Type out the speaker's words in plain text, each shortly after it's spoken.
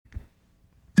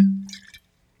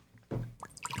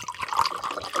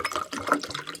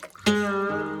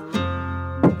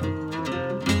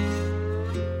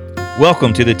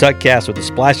Welcome to the Tuckcast with a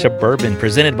splash of bourbon,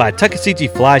 presented by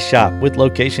Tuckasegee Fly Shop with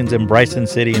locations in Bryson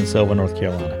City and Sylva, North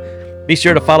Carolina. Be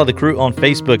sure to follow the crew on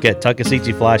Facebook at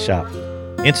Tuckasegee Fly Shop,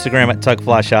 Instagram at Tuck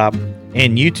Fly Shop,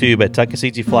 and YouTube at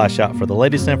Tuckasegee Fly Shop for the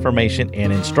latest information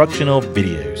and instructional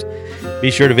videos. Be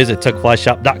sure to visit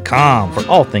tuckflyshop.com for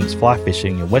all things fly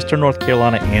fishing in Western North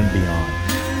Carolina and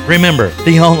beyond. Remember,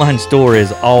 the online store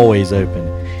is always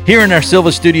open. Here in our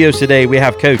Sylva studios today, we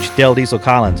have Coach Dale Diesel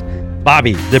Collins,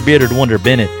 Bobby, the Bearded Wonder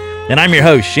Bennett, and I'm your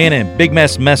host, Shannon Big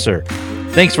Mess Messer.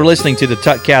 Thanks for listening to the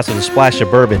Tuckcast with a splash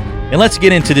of bourbon, and let's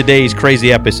get into today's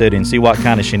crazy episode and see what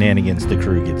kind of shenanigans the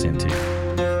crew gets into.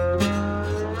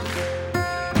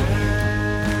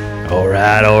 All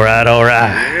right.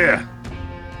 Yeah.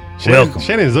 Welcome.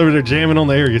 Shannon's over there jamming on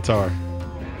the air guitar.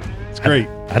 It's great.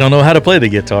 I don't know how to play the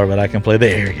guitar, but I can play the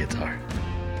air guitar.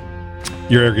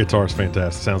 Your air guitar is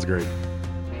fantastic. Sounds great.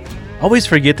 Always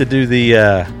forget to do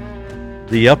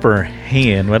the upper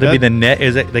hand. Would it be the net?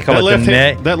 Is it? They call it the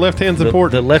net. That left hand's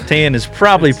important. The left hand is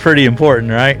probably pretty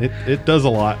important, right? It does a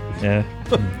lot. Yeah.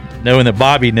 Knowing that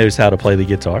Bobby knows how to play the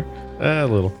guitar. A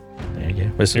little. There you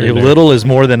go. But a little is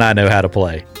more than I know how to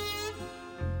play.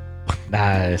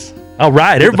 Nice. All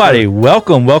right, everybody,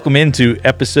 welcome into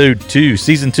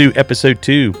season 2, episode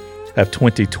 2 of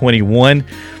 2021.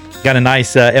 Got a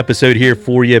nice episode here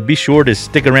for you. Be sure to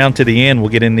stick around to the end.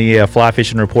 We'll get in the fly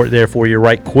fishing report there for you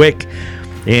right quick.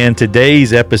 And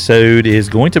today's episode is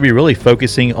going to be really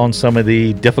focusing on some of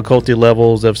the difficulty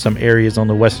levels of some areas on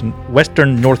the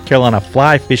Western North Carolina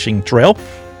fly fishing trail.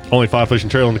 Only fly fishing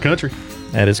trail in the country.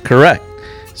 That is correct.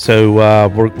 So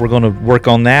we're going to work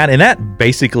on that, and that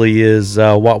basically is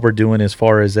what we're doing as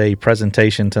far as a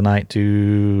presentation tonight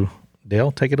to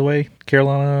Dale. Take it away,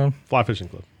 Carolina Fly Fishing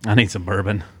Club. I need some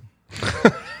bourbon.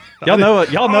 Y'all know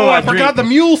I forgot the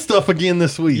mule stuff again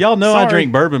this week. Y'all know Sorry. I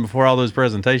drink bourbon before all those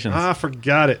presentations. I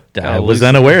forgot it. I was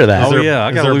unaware of that. Oh yeah,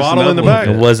 I got a bottle in the back.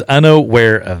 I was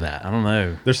unaware of that. I don't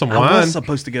know. There's some I wine. was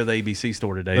supposed to go to the ABC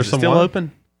store today. There's Is it some still wine?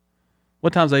 open?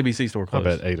 What time's the ABC store I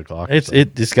closed? bet 8 o'clock.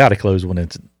 It's got to close when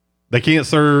it's. They can't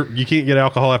serve. You can't get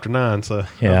alcohol after 9. So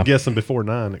Yeah. I'm guessing before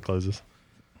 9 it closes.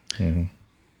 Mhm.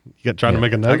 You got trying to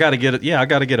make a note. I got to get it. Yeah, I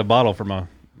got to get a bottle for my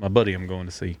buddy I'm going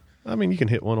to see. I mean, you can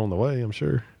hit one on the way. I'm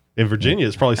sure. In Virginia,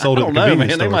 it's probably sold I at don't the know, man.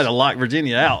 convenience They might stores. have locked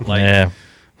Virginia out. Like, Yeah,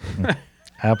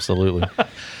 absolutely. That's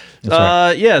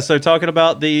right. Yeah, so talking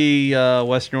about the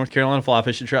Western North Carolina fly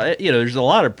fishing trail, there's a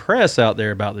lot of press out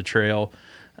there about the trail,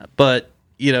 but,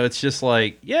 it's just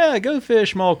like, yeah, go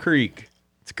fish Mole Creek.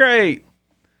 It's great.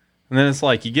 And then it's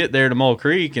like you get there to Mole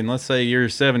Creek, and let's say you're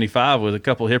 75 with a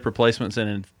couple hip replacements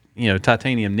and a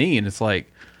titanium knee, and it's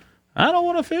like, I don't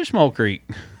want to fish Mole Creek.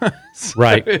 So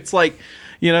Right. It's like,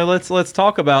 let's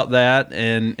talk about that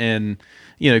and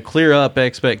clear up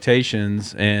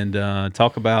expectations and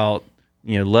talk about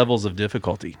levels of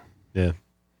difficulty. Yeah.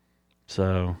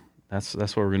 So that's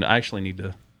what we're going to actually need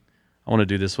to. I want to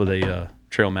do this with a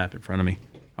trail map in front of me.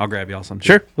 I'll grab y'all some.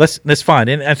 Sure, that's fine.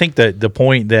 And I think the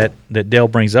point that Dale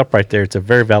brings up right there, it's a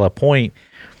very valid point,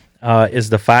 is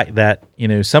the fact that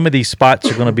some of these spots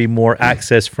are going to be more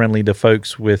access friendly to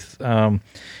folks with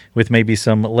maybe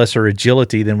some lesser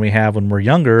agility than we have when we're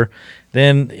younger.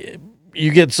 Then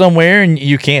you get somewhere and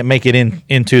you can't make it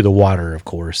into the water, of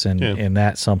course, and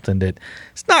that's something that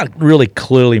it's not really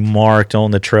clearly marked on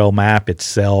the trail map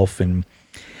itself. And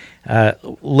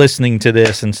listening to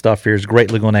this and stuff here is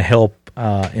greatly going to help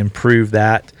improve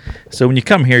that. So when you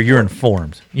come here, you're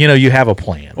informed. You have a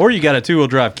plan. Or you got a 2-wheel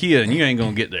drive Kia and you ain't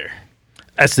going to get there.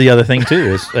 That's the other thing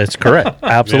too. That's correct.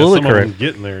 Absolutely some of correct. them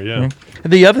getting there, yeah. Mm-hmm.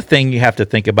 The other thing you have to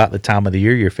think about the time of the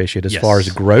year you're fishing as Yes. far as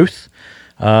growth,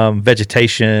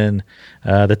 vegetation,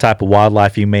 the type of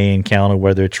wildlife you may encounter,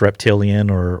 whether it's reptilian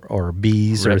or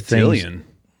bees or things. Reptilian.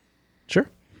 Sure.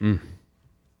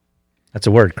 That's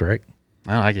a word, correct?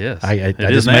 Oh, I guess. I It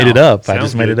just is made now. it up. I Sounds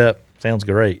just made good. it up. Sounds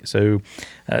great. So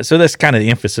that's kind of the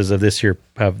emphasis of this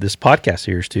podcast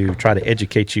here is to try to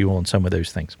educate you on some of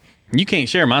those things. You can't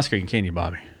share my screen, can you,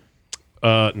 Bobby?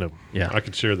 No. Yeah. I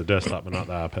could share the desktop, but not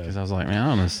the Because iPad. I was like, man,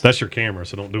 I want to That's your camera,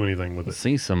 so don't do anything with it.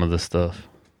 see some of this stuff.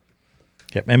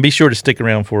 Yep. And be sure to stick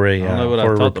around for a don't know what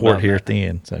for I've a talked report about here that. at the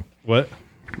end. So What?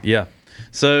 Yeah.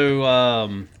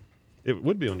 So, It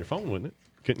would be on your phone, wouldn't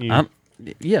it? Couldn't you?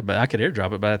 yeah, but I could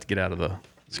airdrop it, but I have to get out of the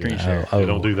screen share. They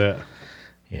don't do that.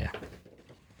 yeah.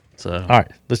 So, All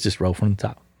right. Let's just roll from the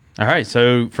top. all right.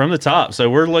 So from the top,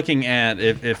 so we're looking at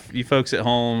if you folks at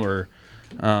home or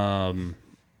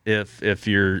if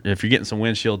you're getting some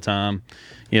windshield time,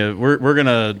 we're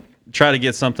gonna try to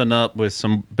get something up with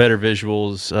some better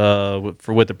visuals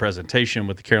with the presentation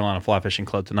with the Carolina Fly Fishing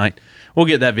Club tonight. We'll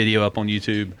get that video up on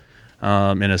YouTube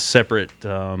in a separate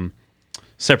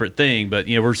separate thing. But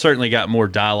we're certainly got more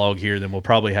dialogue here than we'll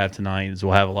probably have tonight. As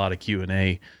we'll have a lot of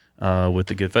Q&A with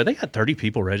the good folks. They got 30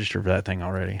 people registered for that thing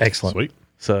already. Excellent. Sweet.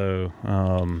 So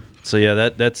yeah,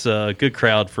 that's a good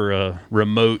crowd for a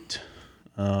remote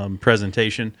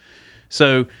presentation.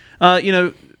 So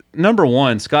number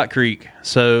one, Scott Creek.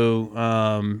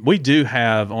 So we do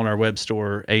have on our web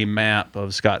store a map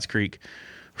of Scott Creek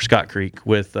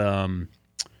with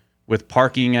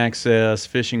parking access,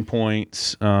 fishing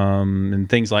points, and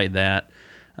things like that.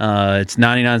 It's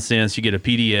 99 cents. You get a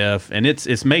PDF, and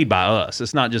it's made by us.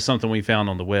 It's not just something we found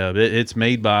on the web. It's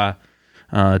made by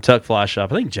Tuck Fly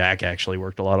Shop. I think Jack actually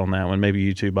worked a lot on that one. Maybe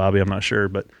you too, Bobby. I'm not sure,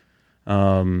 but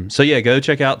so yeah, go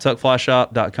check out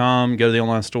tuckflyshop.com. Go to the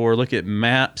online store, look at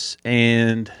maps,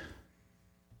 and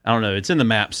I don't know. It's in the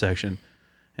map section,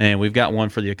 and we've got one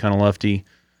for the Oconaluftee,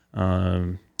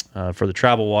 for the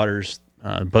travel waters,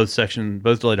 both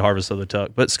delayed harvest of the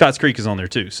Tuck. But Scotts Creek is on there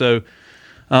too. So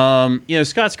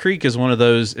Scotts Creek is one of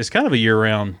those. It's kind of a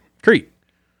year-round creek.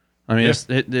 I mean,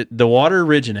 the water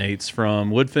originates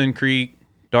from Woodfin Creek,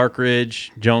 Dark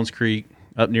Ridge, Jones Creek,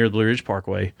 up near the Blue Ridge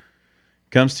Parkway,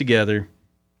 comes together,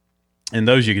 and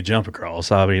those you could jump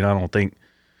across. I mean, I don't think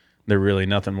they're really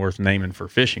nothing worth naming for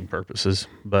fishing purposes,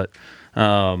 but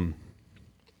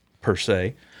per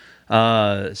se.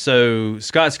 So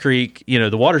Scotts Creek,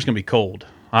 the water's going to be cold.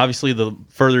 Obviously, the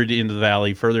further into the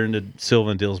valley, further into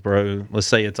Sylvan, Dillsboro, let's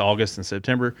say it's August and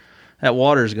September, that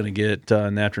water is going to get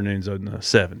in the afternoons in the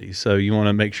 70s. So you want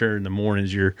to make sure in the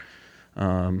mornings you're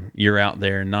out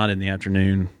there and not in the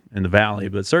afternoon in the valley.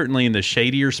 But certainly in the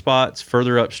shadier spots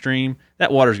further upstream,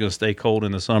 that water is going to stay cold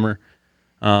in the summer.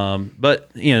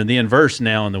 But the inverse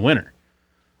now in the winter.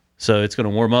 So it's going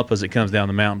to warm up as it comes down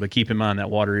the mountain. But keep in mind that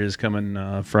water is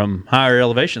coming from higher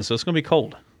elevation, so it's going to be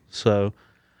cold. So,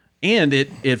 and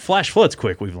it flash floods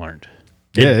quick, we've learned.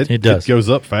 Yeah, it does. It goes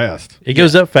up fast. It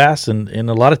goes up fast, and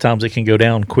a lot of times it can go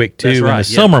down quick too. That's right, in the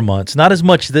summer months. Not as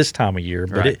much this time of year,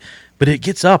 but it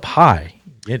gets up high.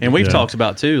 And we've talked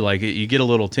about too, like you get a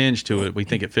little tinge to it, we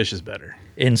think it fishes better.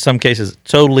 In some cases,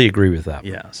 totally agree with that.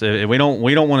 Yeah, so we don't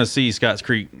want to see Scotts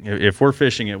Creek if we're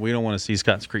fishing it. We don't want to see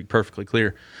Scotts Creek perfectly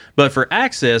clear. But for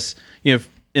access,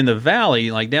 in the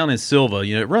valley, like down in Silva,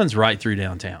 it runs right through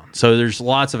downtown. So there's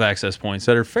lots of access points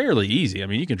that are fairly easy. I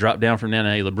mean, you can drop down from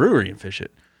Nantahala Brewery and fish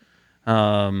it.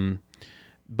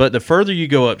 But the further you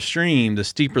go upstream, the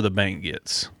steeper the bank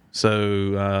gets.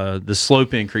 So the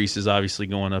slope increases, obviously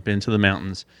going up into the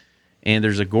mountains, and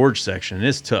there's a gorge section. And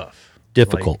it's tough,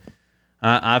 Difficult.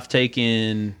 I've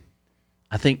taken,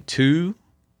 I think, 2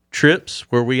 trips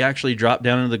where we actually dropped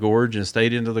down into the gorge and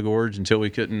stayed into the gorge until we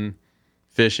couldn't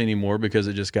fish anymore because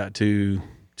it just got too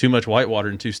much whitewater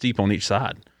and too steep on each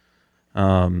side.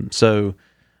 So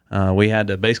we had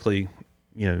to basically,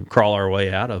 crawl our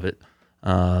way out of it.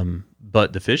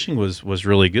 But the fishing was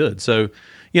really good. So,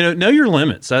 know your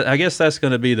limits. I guess that's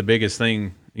going to be the biggest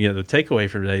thing. The takeaway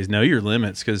for today is know your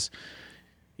limits because,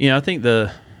 I think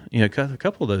a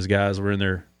couple of those guys were in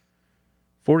their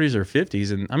 40s or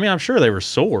 50s, and I mean, I'm sure they were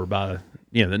sore by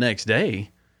the next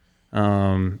day,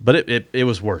 but it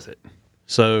was worth it.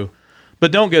 So,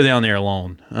 but don't go down there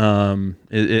alone.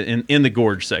 In the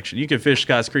gorge section, you can fish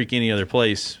Scotts Creek any other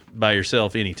place by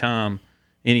yourself any time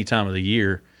of the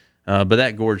year. But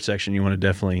that gorge section you want to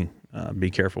definitely be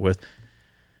careful with.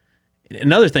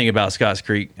 Another thing about Scotts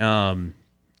Creek,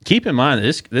 keep in mind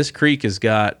that this creek has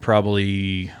got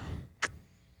probably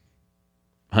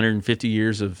 150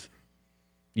 years of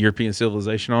European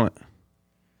civilization on it.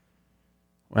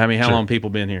 I mean, how long people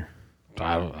been here?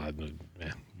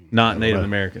 Not Native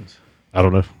Americans. I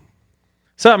don't know.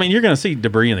 So I mean, you're going to see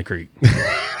debris in the creek.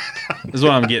 Is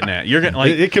what I'm getting at. You're going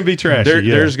it can be trashy.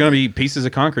 There's going to be pieces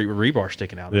of concrete with rebar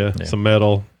sticking out. Yeah, some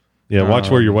metal. Yeah, watch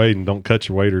where you're wading. Don't cut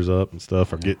your waders up and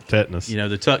stuff, or get tetanus.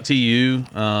 The Tuck TU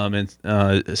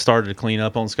started to clean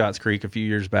up on Scotts Creek a few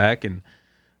years back, and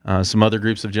some other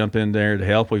groups have jumped in there to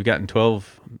help. We've gotten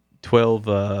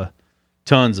 12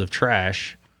 tons of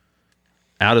trash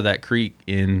out of that creek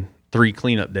in 3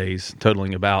 cleanup days,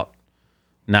 totaling about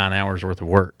 9 hours worth of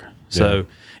work. So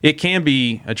it can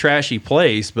be a trashy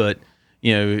place, but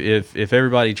if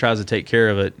everybody tries to take care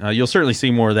of it, you'll certainly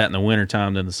see more of that in the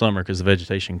wintertime than the summer because the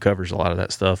vegetation covers a lot of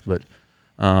that stuff. But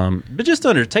just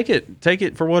take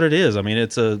it for what it is. I mean,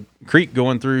 it's a creek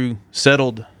going through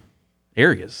settled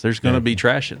areas. There's going to be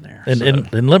trash in there.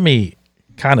 And let me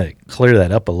kind of clear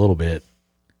that up a little bit.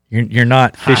 You're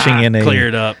not fishing in a clear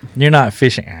it up. You're not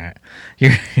fishing.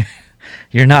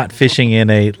 You're not fishing in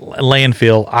a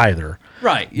landfill either.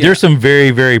 Right. Yeah. There's some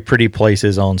very, very pretty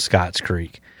places on Scotts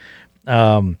Creek.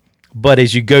 But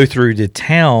as you go through the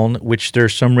town, which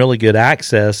there's some really good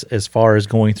access as far as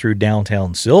going through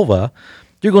downtown Silva,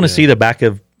 you're going to see the back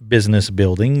of business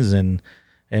buildings and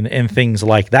things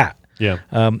like that. Yeah.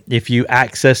 If you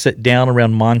access it down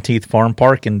around Monteith Farm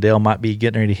Park, and Dale might be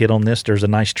getting ready to hit on this, there's a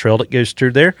nice trail that goes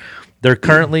through there. They're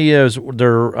currently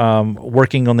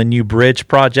working on the new bridge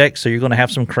project, so you're going to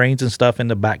have some cranes and stuff in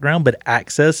the background, but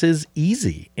access is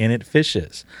easy, and it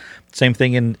fishes. Same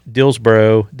thing in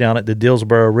Dillsboro, down at the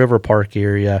Dillsboro River Park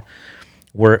area,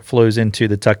 where it flows into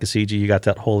the Tuckasegee. You got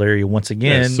that whole area. Once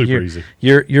again, it's super easy.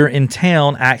 You're in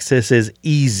town. Access is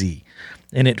easy,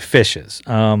 and it fishes.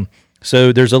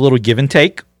 So there's a little give and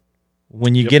take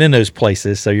when you get in those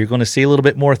places. So you're going to see a little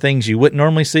bit more things you wouldn't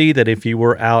normally see, that if you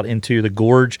were out into the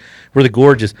gorge, where the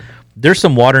gorge is. There's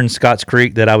some water in Scotts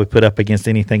Creek that I would put up against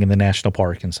anything in the national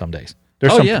park in some days.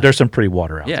 There's some pretty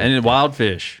water out there. Yeah, and wild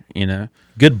fish,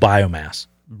 Good biomass.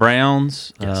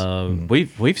 Browns. Yes.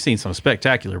 We've seen some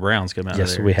spectacular browns come out of there.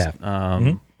 Yes, we have.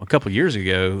 A couple of years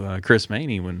ago, Chris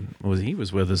Maney, he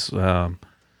was with us,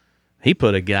 he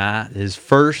put a guy, his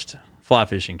first fly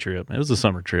fishing trip. It was a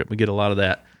summer trip. We get a lot of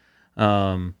that.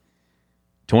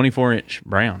 24-inch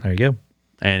brown. There you go.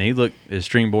 And he looked as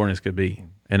stream-born as could be.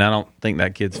 And I don't think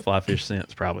that kid's fly fish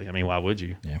since, probably. I mean, why would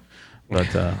you? Yeah.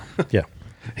 But Yeah.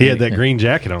 He had that green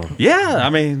jacket on. yeah,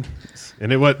 I mean,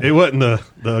 And it wasn't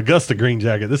the Augusta green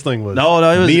jacket. This thing was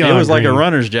it was like a green.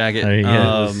 runner's jacket. There you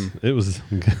go. It was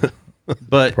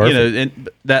But Perfect. and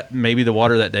that maybe the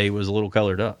water that day was a little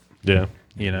colored up. yeah.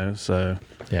 So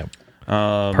Yeah.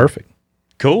 Perfect.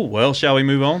 cool. Well, shall we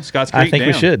move on? Scotts Creek. I think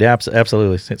we down. should. Yeah,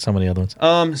 absolutely. Some of the other ones.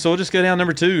 So we'll just go down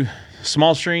number 2.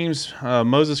 Small streams,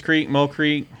 Moses Creek, Mull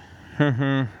Creek.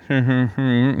 Yeah,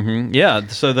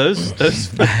 so those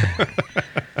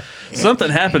something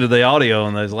happened to the audio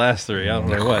on those last 3. I don't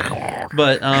know what.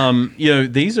 But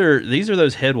these are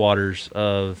those headwaters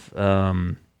of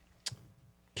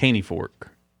Caney Fork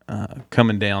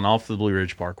coming down off the Blue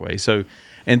Ridge Parkway. So,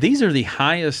 and these are the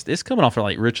highest. It's coming off of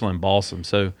like Richland Balsam.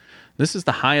 So this is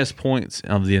the highest points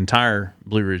of the entire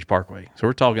Blue Ridge Parkway. So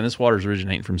we're talking this water's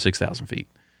originating from 6,000 feet.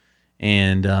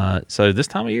 And so this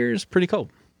time of year is pretty cold.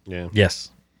 Yeah.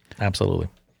 Yes. Absolutely.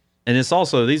 And it's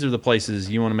also, these are the places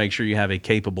you want to make sure you have a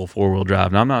capable 4-wheel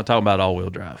drive. Now, I'm not talking about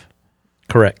all-wheel drive.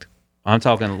 Correct. I'm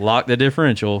talking lock the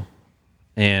differential,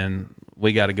 and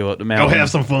we got to go up the mountain. Go have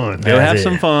some fun. Go have That's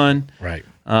some it. fun. Right.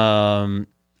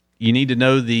 You need to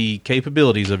know the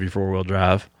capabilities of your 4-wheel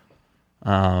drive.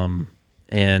 And,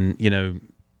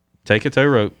 take a tow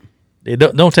rope.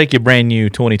 Don't take your brand new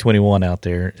 2021 out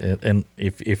there, and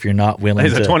if you're not willing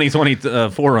It's to, a 2020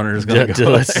 4Runner is going to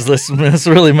go. let's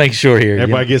really make sure here.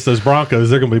 Everybody gets those Broncos.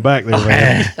 They're going to be back there,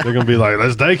 man. They're going to be like,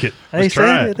 let's take it. They Let's try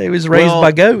said it. they was raised Well,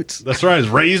 by goats. That's right. It's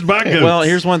raised by goats. Well,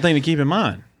 here's one thing to keep in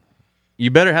mind. You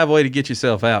better have a way to get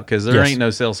yourself out, because there Yes. ain't no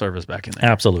cell service back in there.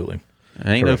 Absolutely.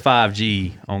 There ain't no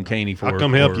 5G on Caney Fork. I'll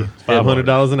come help or you. Headwaters.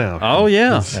 $500 an hour. Oh,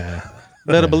 yeah.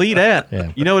 Better believe that.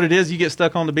 Yeah. You know what it is? You get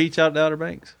stuck on the beach out at the Outer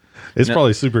Banks. It's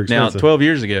probably super Now, expensive. 12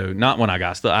 years ago, not when I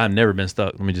got stuck. I've never been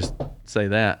stuck. Let me just say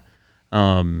that.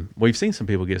 We've seen some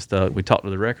people get stuck. We talked to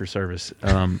the record service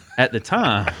at the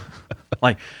time.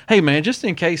 Like, hey, man, just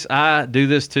in case I do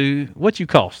this too, what you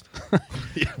cost? But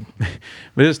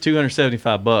it was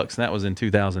 $275, and that was in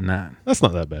 2009. That's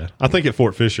not that bad. I think at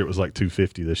Fort Fisher it was like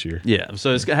 $250 this year. Yeah,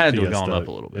 so it's had to He have got gone stuck. up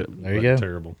a little bit. There you go.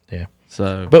 Terrible. Yeah.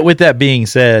 So, But with that being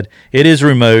said, it is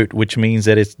remote, which means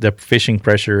that the fishing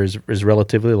pressure is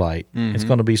relatively light. It's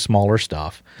going to be smaller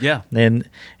stuff. yeah. And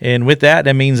with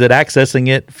that means that accessing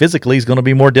it physically is going to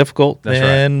be more difficult That's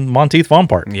than Monteith Farm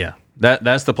Park. Yeah,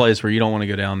 that's the place where you don't want to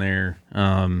go down there.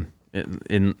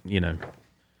 In a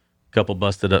couple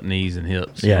busted up knees and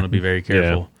hips. You Yeah. want to be very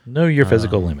careful. Know your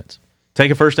physical limits.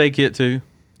 Take a first aid kit too.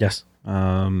 Yes.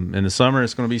 In the summer,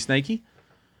 it's going to be snaky,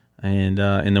 and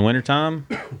in the wintertime,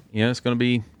 it's going to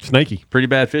be Snaky. pretty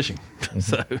bad fishing.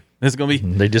 So it's going to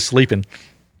be They just sleeping.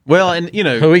 well, and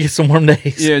We get some warm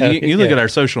days. Yeah, you look Yeah. at our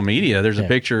social media. There's a Yeah.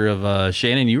 picture of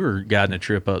Shannon. You were guiding a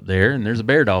trip up there, and there's a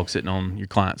bear dog sitting on your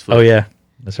client's foot. Oh, yeah.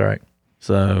 That's right.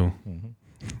 So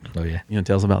Oh, yeah. you want to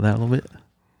tell us about that a little bit?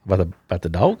 About the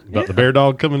dog? About the bear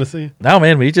dog coming to see you. No,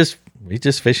 man, we just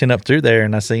fishing up through there,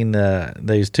 and I seen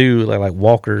these two like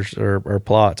walkers or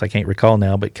plots, I can't recall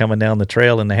now, but coming down the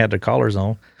trail, and they had their collars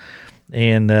on,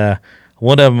 and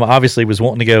one of them obviously was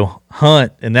wanting to go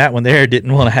hunt, and that one there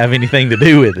didn't want to have anything to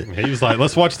do with it. He was like,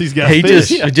 let's watch these guys He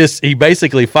fish. he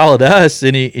basically followed us,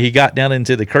 and he got down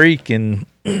into the creek, and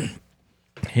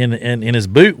his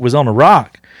boot was on a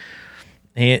rock.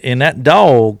 And that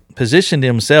dog positioned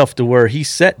himself to where he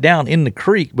sat down in the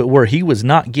creek, but where he was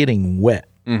not getting wet.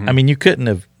 I mean, you couldn't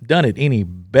have done it any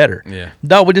better. Yeah.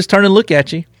 Dog would just turn and look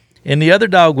at you. And the other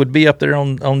dog would be up there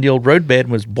on the old roadbed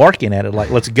and was barking at it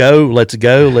like, let's go, let's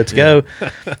go, let's go.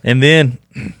 And then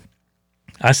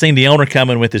I seen the owner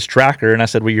coming with his tracker, and I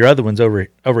said, well, your other one's over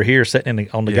here sitting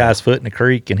on the guy's foot in the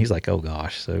creek. And he's like, oh,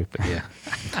 gosh. So, but yeah.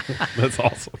 That's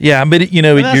awesome. Yeah, but,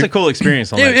 that's a cool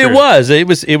experience on that it trip.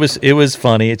 was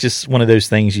funny. It's just one of those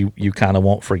things you kind of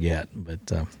won't forget. But,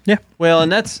 yeah. Well,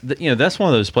 and that's one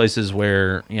of those places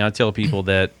where, I tell people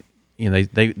that,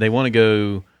 they want to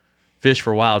go fish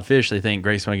for wild fish. They think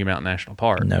Great Smoky Mountain National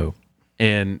Park. No.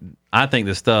 And I think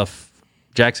the stuff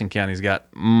Jackson County's got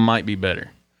might be better.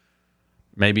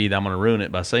 Maybe I'm going to ruin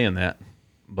it by saying that,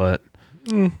 but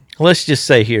let's just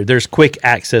say here, there's quick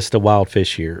access to wild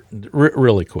fish here,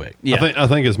 really quick. Yeah, I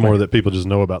think it's more that people just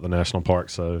know about the national park.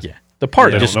 So yeah, the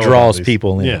park just draws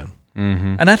people in. Yeah,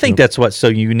 and I think that's what's so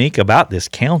unique about this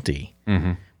county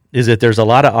is that there's a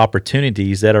lot of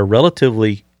opportunities that are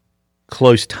relatively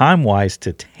close time wise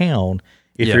to town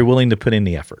if you're willing to put in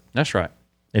the effort. That's right.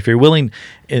 If you're willing,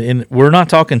 and we're not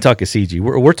talking Tuckasegee,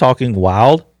 we're talking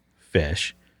wild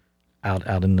fish.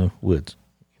 Out in the woods.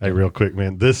 Hey, real quick,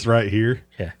 man. This right here.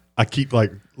 Yeah. I keep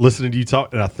listening to you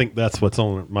talk, and I think that's what's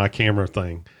on my camera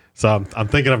thing. So I'm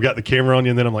thinking I've got the camera on you,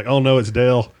 and then I'm like, oh no, it's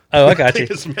Dale. Oh, I got you.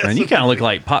 Man, you kind of look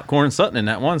like Popcorn Sutton in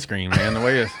that one screen, man. The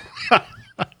way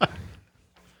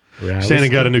Shannon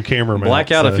got a new camera, man.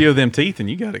 Black out a few of them teeth, and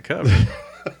you got it covered.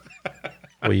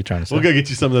 What are you trying to say? We'll go get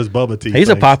you some of those Bubba teeth. He's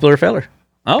a popular feller.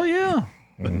 Oh yeah.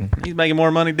 He's making more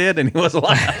money dead than he was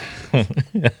alive. You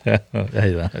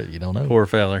don't know. Poor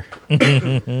feller.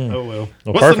 Oh well.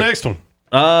 What's perfect. the next one?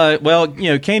 Well,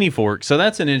 Caney Fork. So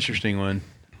that's an interesting one.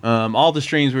 All the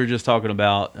streams we were just talking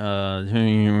about,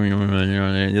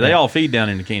 they all feed down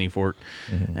into Caney Fork,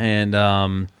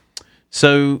 and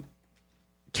so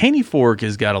Caney Fork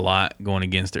has got a lot going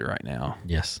against it right now.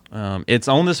 Yes. It's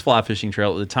on this fly fishing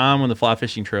trail. At the time when the fly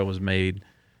fishing trail was made,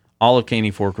 all of Caney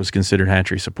Fork was considered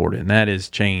hatchery supported, and that has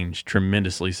changed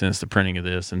tremendously since the printing of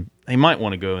this, and they might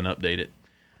want to go and update it.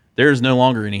 There is no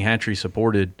longer any hatchery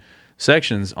supported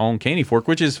sections on Caney Fork,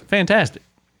 which is fantastic,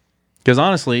 because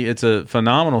honestly, it's a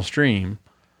phenomenal stream.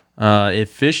 It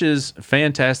fishes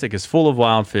fantastic. It's full of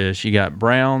wild fish. You got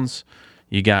browns,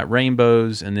 you got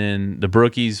rainbows, and then the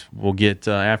brookies will get,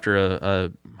 after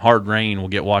a hard rain, will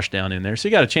get washed down in there. So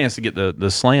you got a chance to get the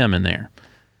slam in there.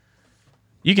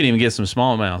 You can even get some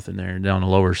smallmouth in there down the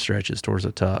lower stretches towards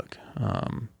the tuck.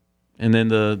 And then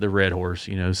the red horse,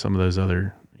 some of those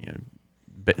other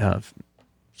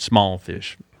small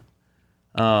fish.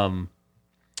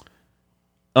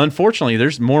 Unfortunately,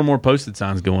 there's more and more posted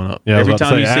signs going up. Yeah, every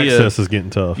time you see access is getting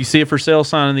tough. You see a for sale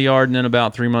sign in the yard, and then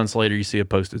about 3 months later, you see a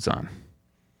posted sign.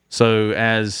 So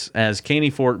as Caney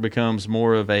Fork becomes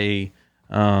more of a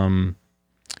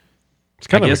it's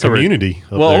kind of a community.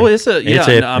 It's a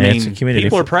community.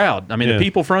 People are proud. I mean, Yeah. the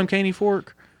people from Caney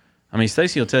Fork. I mean,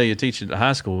 Stacy will tell you, teaching at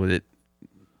high school, that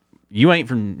you ain't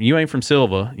from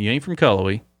Silva, you ain't from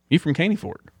Cullowhee, you from Caney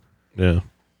Fork. Yeah.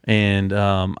 And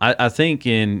I think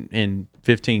in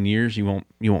 15 years you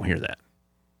won't hear that.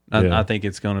 I think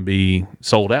it's going to be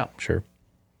sold out. Sure.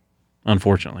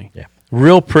 Unfortunately. Yeah.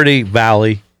 Real pretty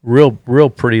valley. Real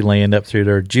pretty land up through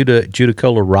there.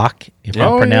 Judicola Rock, if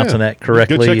I'm pronouncing that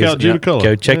correctly. Go check out Judicola.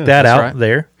 Go check that out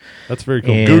there. That's very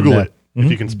cool. And, Google it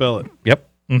if you can spell it. Yep.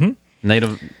 Mm-hmm.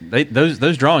 Native.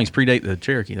 Those drawings predate the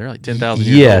Cherokee. They're like 10,000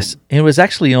 years Yes, old. it was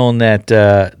actually on that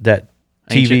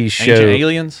TV show. Ancient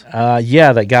Aliens.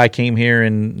 Yeah, that guy came here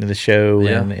in the show,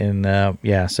 Yeah.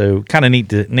 and so kind of neat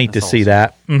to That's see awesome.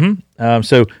 that. Mm-hmm.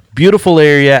 So beautiful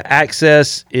area.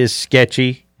 Access is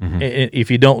sketchy.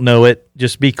 If you don't know it,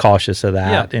 just be cautious of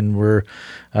that. Yeah. And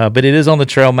but it is on the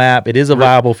trail map. It is a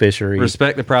viable fishery.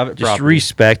 Respect the private Just property.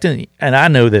 respect, and I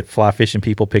know that fly fishing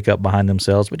people pick up behind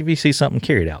themselves, but if you see something,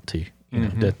 carry it out to you. You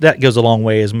know, that goes a long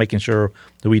way as making sure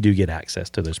that we do get access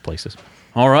to those places.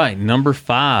 All right, number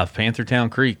 5,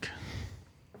 Panthertown Creek.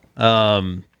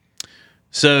 So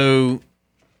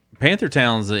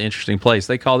Panthertown's an interesting place.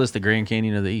 They call this the Grand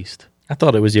Canyon of the East. I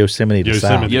thought it was Yosemite of the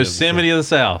South. Yosemite of the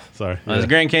South. Sorry. It's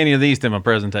Grand Canyon of the East in my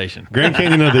presentation. Grand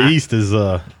Canyon of the East is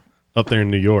up there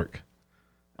in New York.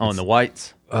 Oh, and the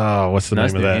Whites. Oh, what's the No, name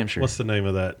that's of New that? Hampshire. What's the name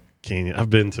of that canyon? I've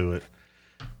been to it.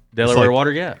 Delaware like-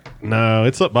 Water Gap. No,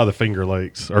 it's up by the Finger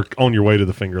Lakes, or on your way to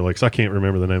the Finger Lakes. I can't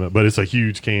remember the name of it, but it's a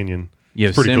huge canyon.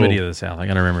 It's pretty Yosemite cool. of the South. I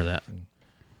got to remember that.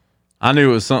 I knew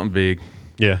it was something big.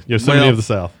 Yeah, Yosemite Well- of the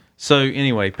South. So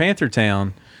anyway,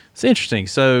 Panthertown, it's interesting.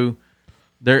 So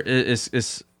there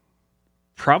is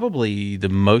probably the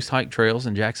most hiked trails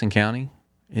in Jackson County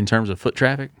in terms of foot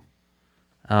traffic.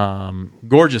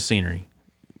 Gorgeous scenery,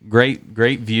 great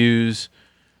views.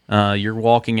 You're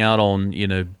walking out on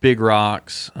big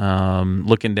rocks,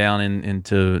 looking down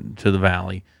into the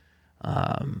valley.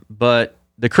 But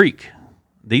the creek,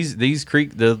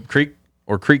 the creek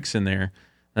or creeks in there,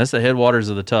 that's the headwaters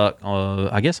of the Tuck.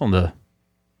 I guess on the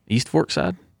East Fork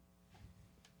side.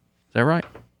 Is that right?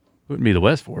 Wouldn't be the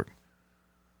West Fork.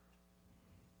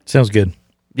 Sounds good.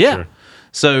 Yeah. Sure.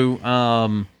 So,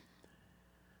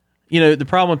 the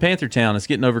problem with Panthertown is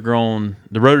getting overgrown.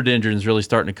 The rhododendron is really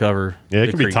starting to cover. Yeah, it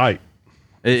the can be creek. tight.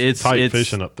 It's Tight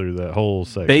fishing up through that whole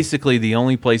section. basically the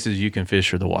only places you can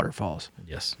fish are the waterfalls.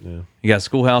 Yes. Yeah. You got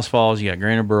Schoolhouse Falls, you got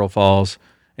Granite Burrow Falls,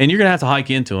 and you're gonna have to hike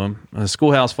into them.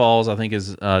 Schoolhouse Falls, I think,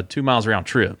 is 2 miles round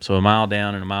trip, so a mile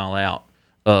down and a mile out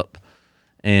up,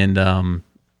 and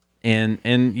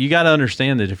you got to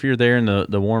understand that if you're there in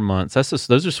the warm months,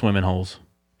 those are swimming holes.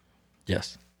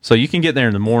 Yes. So you can get there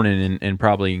in the morning and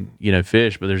probably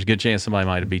fish, but there's a good chance somebody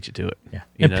might have beat you to it. Yeah.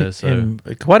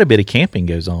 And quite a bit of camping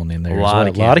goes on in there. A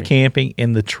lot of camping,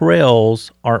 and the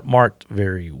trails aren't marked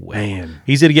very well. Man.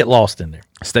 Easy to get lost in there.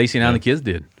 Stacy and I and the kids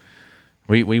did.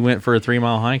 We went for a 3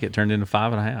 mile hike. It turned into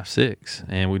 5.5, 6,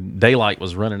 and daylight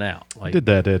was running out. I did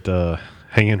that at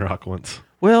Hanging Rock once.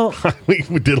 Well, we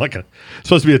did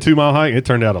supposed to be a 2 mile hike. It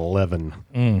turned out 11.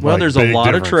 well, there's a lot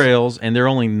difference. of trails, and they're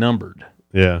only numbered.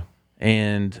 Yeah.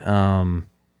 And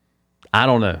I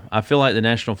don't know. I feel like the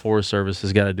National Forest Service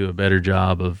has got to do a better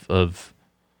job of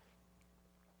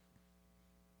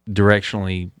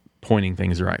directionally pointing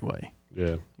things the right way.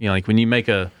 Yeah. Like when you make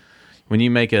a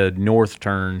north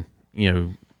turn,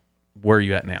 where are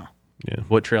you at now? Yeah.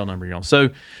 What trail number you're on? So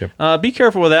be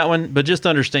careful with that one, but just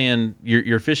understand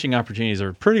your fishing opportunities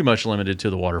are pretty much limited to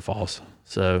the waterfalls.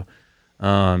 So,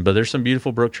 but there's some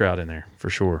beautiful brook trout in there for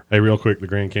sure. Hey, real quick, the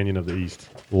Grand Canyon of the East,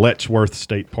 Letchworth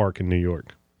State Park in New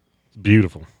York. It's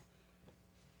beautiful.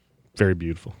 Very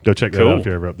beautiful. Go check that Cool. out if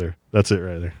you're ever up there. That's it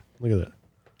right there. Look at that.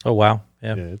 Oh, wow.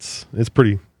 Yeah. Yeah, it's a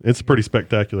pretty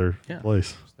spectacular Yeah.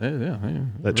 place. Yeah.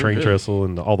 That train trestle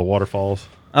and all the waterfalls.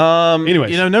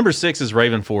 Anyways, number 6 is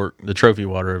Raven Fork, the trophy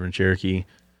water over in Cherokee.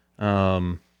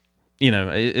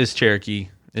 It's Cherokee.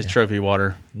 It's trophy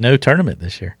water. No tournament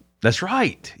this year. That's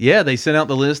right. Yeah, they sent out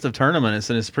the list of tournaments,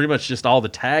 and it's pretty much just all the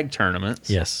tag tournaments.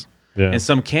 Yes. Yeah. And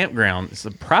some campground. It's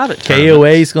a private KOA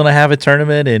tournament. is going to have a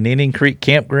tournament, and Indian Creek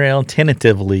Campground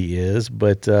tentatively is.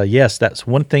 But yes, that's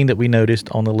one thing that we noticed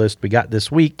on the list we got this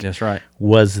week That's right.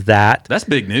 was that That's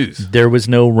big news. there was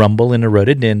no rumble in the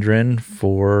rhododendron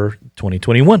for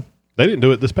 2021. They didn't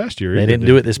do it this past year. They either, didn't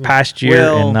do it this past year,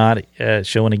 Well- and not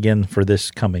showing again for the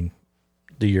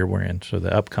year we're in. So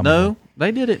the upcoming No, one.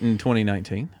 they did it in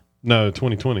 2019. No,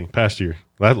 2020, past year.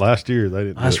 Last year, they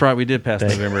didn't do That's it. right. We did pass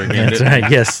November again. That's didn't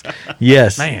we? right.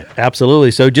 Yes. Man. Absolutely.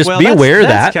 So just Well, be aware of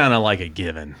that's that. kind of like a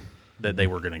given that they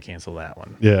were going to cancel that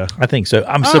one. Yeah. I think so.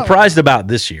 I'm surprised about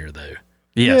this year, though.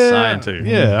 Yes, yeah, I am too.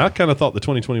 Yeah, I kind of thought the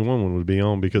 2021 one would be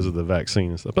on because of the vaccine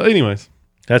and stuff. But anyways,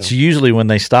 That's usually when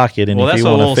they stock it. And Well, if that's you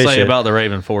what want we'll to fish say it, about the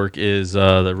Raven Fork is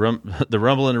the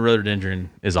rumble in the rhododendron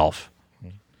is off.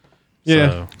 yeah,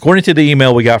 So, according to the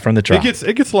email we got from the tribe.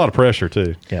 it gets a lot of pressure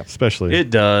too. Yep. Especially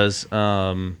it does.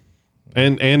 and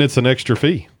it's an extra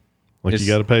fee. Like It's-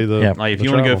 you got to pay the Yeah. Like if the you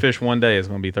want to go travel. fish one day, it's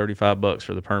going to be $35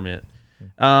 for the permit.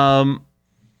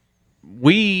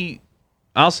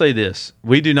 I'll say this: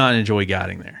 we do not enjoy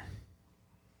guiding there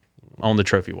on the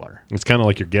trophy water. It's kind of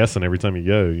like you're guessing every time you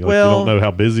go. You Well, don't know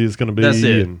how busy it's going to be. That's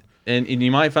it. And And you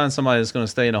might find somebody that's going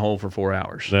to stay in a hole for 4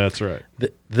 hours. that's right.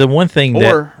 The one thing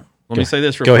that Or let me say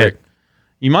this real Go quick. ahead.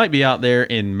 You might be out there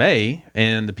in May,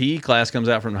 and the PE class comes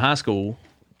out from the high school,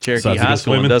 Cherokee Decides to High go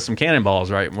School, and swimming. does some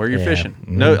cannonballs right where you're Yeah. fishing.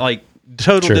 No, like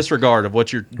total Sure. disregard of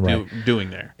what you're Right.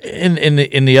 doing there.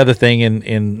 in the other thing,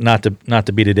 and not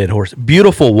to beat a dead horse,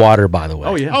 beautiful water, by the way.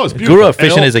 Oh, yeah. Oh, it's beautiful. Grew up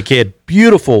fishing Elk. as a kid.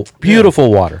 Beautiful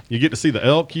water. You get to see the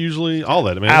elk usually. All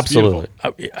that. I mean, it's Absolutely.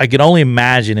 beautiful. I could only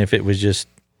imagine if it was just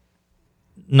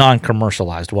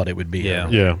non-commercialized, what it would be. Yeah.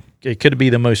 Yeah. It could be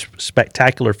the most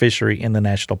spectacular fishery in the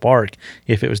national park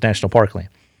if it was national park land.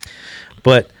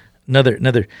 But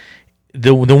the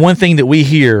one thing that we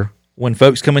hear when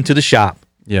folks come into the shop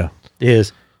Yeah.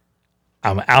 is,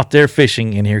 I'm out there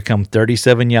fishing, and here come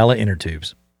 37 yellow inner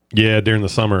tubes. Yeah, during the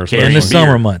summer. In especially. the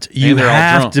summer months, you they're all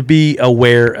have drunk. to be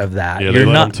aware of that. Yeah, they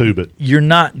let them tube it. You're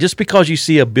not, just because you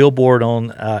see a billboard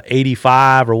on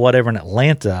 85 or whatever in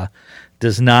Atlanta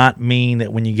does not mean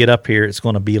that when you get up here it's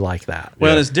going to be like that.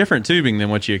 Well, Yeah. it's different tubing than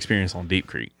what you experience on Deep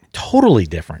Creek. Totally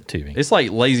different tubing. It's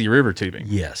like lazy river tubing.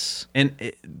 Yes. And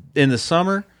in the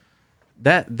summer,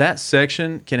 that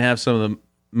section can have some of the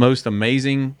most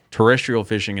amazing terrestrial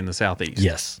fishing in the southeast.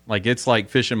 Yes. Like it's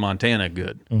like fishing Montana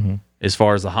good as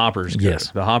far as the hoppers go, Yes.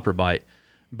 the hopper bite.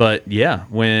 But yeah,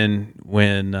 when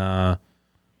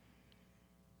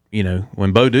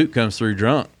when Bo Duke comes through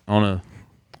drunk on a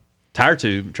tire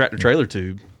tube, tractor trailer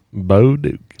tube. Bo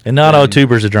Duke. And not all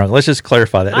tubers are drunk. Let's just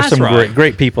clarify that. There's That's some right.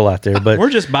 great people out there, but We're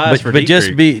just biased for but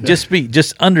Deep just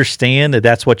just understand that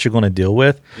that's what you're going to deal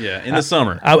with. Yeah, in the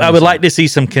summer. I would like to see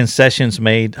some concessions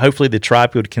made. Hopefully, the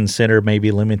tribe would consider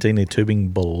maybe limiting the tubing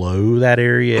below that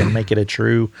area and make it a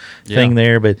true thing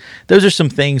there. But those are some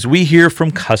things we hear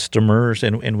from customers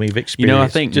and we've experienced. I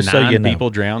think just 9 people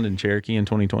drowned in Cherokee in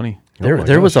 2020.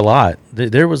 There was a lot.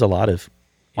 There was a lot of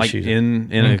Like issues.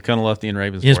 in a Cunliffe and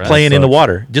Ravenswood. Just playing in the sucks.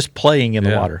 water. Just playing in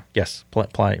the Yeah. water. Yes, playing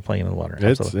in the water.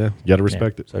 It's, Absolutely. you got to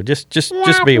respect it. So just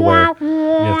be aware.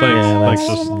 Yeah, thanks. Yeah, Thanks.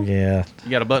 that's- Just- yeah.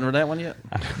 You got a button for that one yet?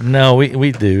 No,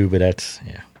 we do, but that's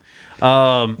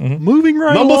Moving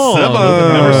right Number along. 7.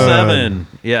 Number 7.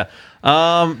 Yeah.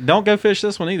 Don't go fish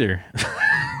this one either.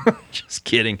 Just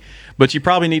kidding. But you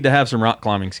probably need to have some rock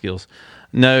climbing skills.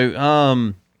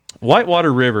 No,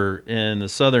 Whitewater River in the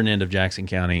southern end of Jackson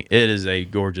County, it is a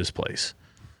gorgeous place.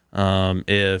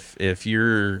 If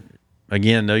you're,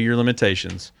 again, know your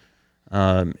limitations,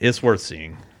 it's worth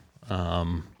seeing.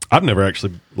 I've never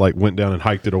actually went down and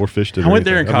hiked it or fished it. I went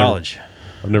there in college.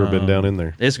 I've never been down in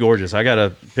there. It's gorgeous. I got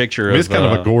a picture I mean, of it's kind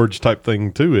of a gorge type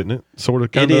thing too, isn't it? Sort of.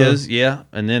 It Kind of. is, yeah.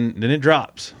 And then it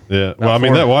drops. Yeah. Well, I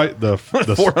mean that the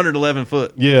 411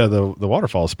 foot. yeah the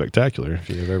waterfall is spectacular. If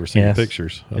you've ever seen Yes.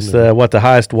 pictures, it's the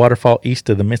highest waterfall east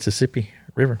of the Mississippi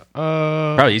River.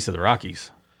 Probably east of the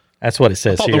Rockies. That's what it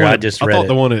says here. I just read thought it.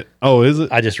 the one at. Oh, is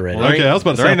it? I just read it. Okay, I was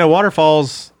about to there say. ain't no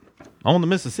waterfalls on the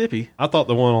Mississippi. I thought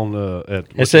the one on the. At,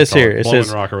 It says here. It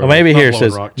says, Rock or well, maybe not here it Blowing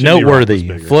says Rock, Chimney Rock was noteworthy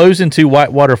bigger. flows into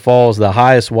Whitewater Falls, the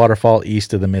highest waterfall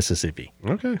east of the Mississippi.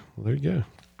 Okay, well, there you go.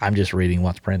 I'm just reading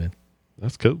what's printed.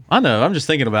 That's cool. I know. I'm just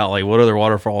thinking about what other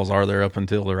waterfalls are there up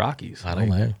until the Rockies. I don't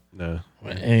know. No.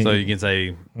 And So you can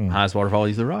say highest waterfall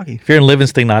east of the Rockies. if you're in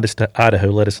Livingston, Idaho,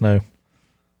 let us know.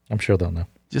 I'm sure they'll know.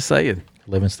 Just saying.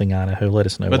 Livingston, Idaho, let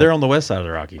us know. But they're on the west side of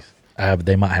the Rockies.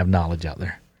 They might have knowledge out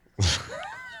there.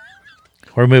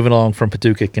 We're moving along from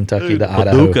Paducah, Kentucky to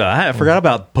Idaho. Paducah. I forgot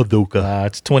about Paducah.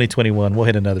 It's 2021. We'll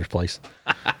hit another place.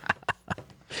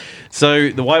 So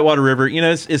the Whitewater River,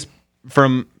 it's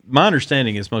from my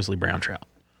understanding, it's mostly brown trout.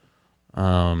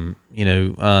 And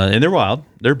they're wild.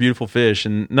 They're beautiful fish,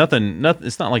 and nothing.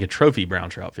 It's not like a trophy brown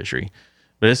trout fishery,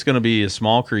 but it's going to be a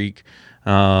small creek,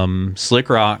 slick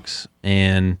rocks,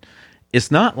 and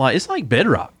it's like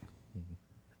bedrock.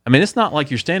 I mean, it's not like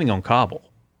you're standing on cobble.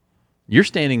 You're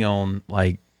standing on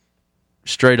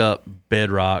straight up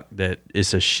bedrock that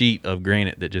it's a sheet of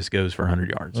granite that just goes for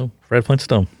 100 yards. Oh, Fred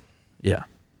Flintstone. Yeah.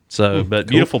 So, but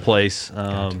beautiful place.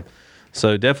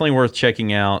 So definitely worth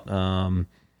checking out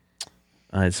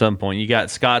at some point. You got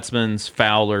Scotsman's,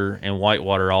 Fowler, and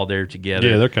Whitewater all there together.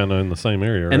 Yeah, they're kind of in the same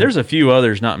area. Right? And there's a few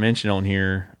others not mentioned on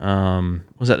here.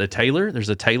 Was that the Taylor? There's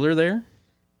a Taylor there,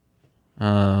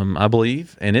 I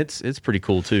believe, and it's pretty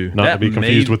cool too. not to be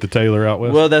confused with the Taylor out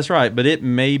west. Well, that's right, but it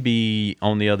may be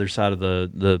on the other side of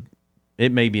the.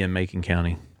 It may be in Macon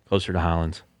County, closer to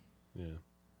Highlands. Yeah.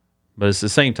 But it's the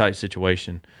same type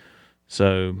situation.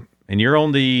 So, and you're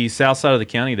on the south side of the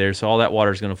county there, so all that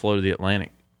water is going to flow to the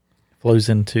Atlantic. Flows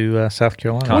into South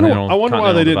Carolina. Continental- I wonder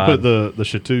why they didn't Continental put the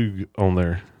Chattooga on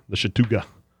there. The Chattooga.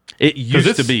 It used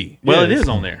it's- to be. Well, yeah, it it's- is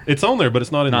on there. It's on there, but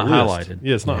it's not in Not the list. highlighted.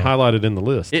 Yeah, it's not highlighted in the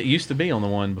list. It used to be on the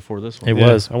one before this one. It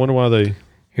was. I wonder why they.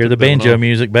 Hear the took that one banjo off.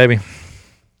 music, baby.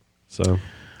 So.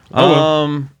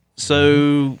 well.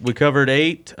 So we covered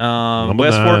 8. Number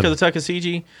West 9. Fork of the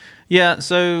Tuckasegee. Yeah,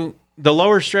 so the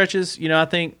lower stretches, I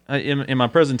think in my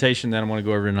presentation that I'm going to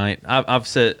go over tonight, I've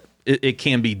said it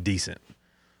can be decent.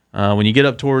 When you get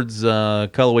up towards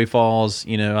Cullowhee Falls,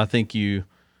 I think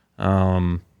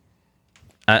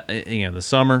the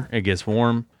summer it gets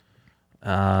warm,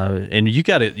 and you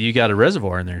got a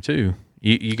reservoir in there too.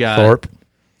 You got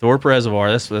Thorpe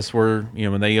Reservoir. That's where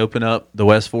when they open up the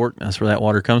West Fork, that's where that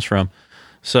water comes from.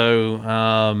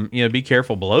 So be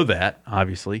careful below that.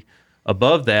 Obviously,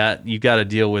 above that you've got to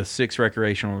deal with 6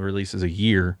 recreational releases a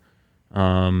year,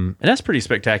 and that's pretty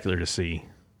spectacular to see.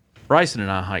 Bryson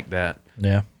and I hiked that.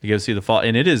 Yeah. To go see the fall,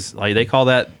 and it is they call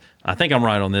that. I think I'm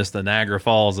right on this. The Niagara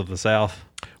Falls of the South.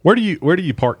 Where do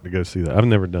you park to go see that? I've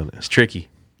never done it. It's tricky,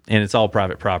 and it's all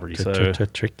private property. So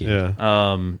Tricky.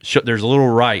 Yeah. there's a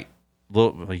little like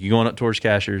you going up towards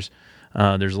Cashers.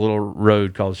 There's a little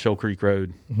road called Shoal Creek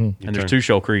Road, and there's 2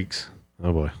 Shoal Creeks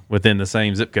Oh boy. within the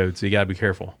same zip code, so you got to be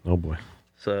careful. Oh boy.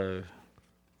 So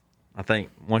I think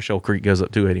one Shoal Creek goes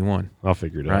up 281. I'll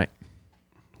figure it out. Right,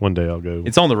 One day I'll go.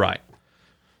 it's on the right.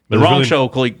 The There's wrong really- Shoal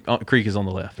Creek is on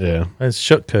the left. Yeah. It's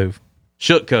Shook Cove.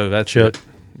 Shook Cove. That's Shook. it.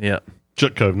 Yeah.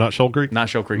 Chook Cove, not Shoal Creek? Not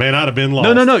Shoal Creek. Man, I'd have been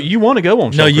lost. No. You want to go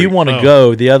on Shoal No, you Creek. want to Oh.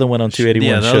 go the other one on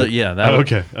 281. Yeah, should. yeah. That Oh,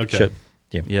 would- okay. Should.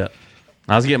 Yeah. Yeah.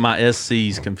 I was getting my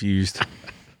SCs confused.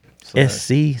 So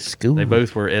SC school. They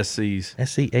both were SCs.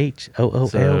 SCHOOL.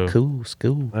 So- Cool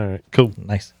school. All right, cool.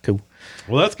 Nice. Cool.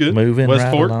 Well, that's good. Moving West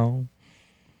right Fork. along.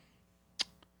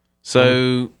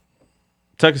 So,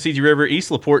 Tuckasegee River,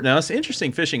 East LaPorte. Now, it's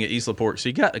interesting fishing at East LaPorte. So,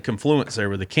 you got a confluence there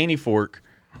where the Caney Fork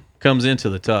comes into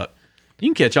the Tuck. You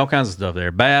can catch all kinds of stuff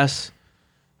there. Bass,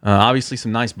 obviously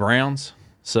some nice browns.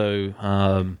 So,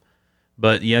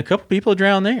 but yeah, a couple people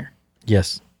drowned there.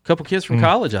 Yes. A couple kids from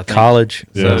college, I think. College.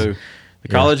 Yeah. So, the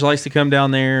college likes to come down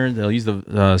there. They'll use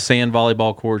the sand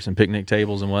volleyball courts and picnic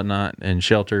tables and whatnot and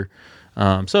shelter.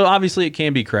 So, obviously, it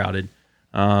can be crowded.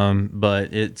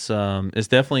 But it's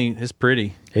definitely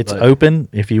pretty. It's But- open.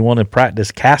 If you want to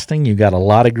practice casting, you got a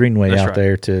lot of greenway That's out right.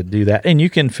 there to do that. And you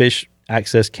can fish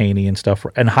access Caney and stuff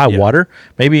and high Yeah. water.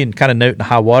 Maybe in kind of note in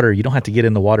high water, you don't have to get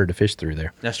in the water to fish through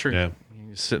there. That's true. Yeah. You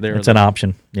can sit there It's with an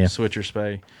option. Yeah. switcher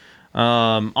spay.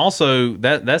 Also,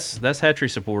 that's hatchery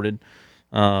supported.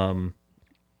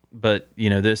 But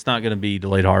it's not going to be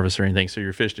delayed harvest or anything, so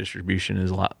your fish distribution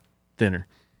is a lot thinner.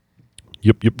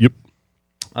 Yep.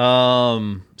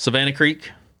 Savannah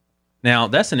Creek. Now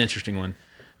that's an interesting one.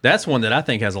 That's one that I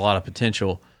think has a lot of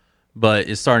potential, but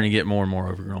it's starting to get more and more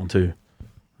overgrown too.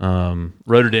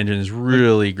 Rhododendron is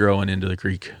really growing into the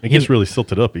creek. It gets really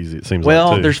silted up easy, it seems Well,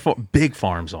 like, too. there's big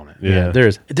farms on it. Yeah.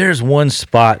 There's one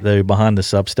spot though behind the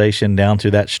substation down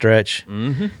to that stretch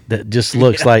that just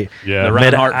looks like Yeah. The Man,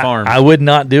 Reinhardt Farm. I would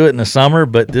not do it in the summer,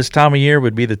 but this time of year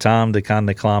would be the time to kind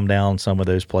of climb down some of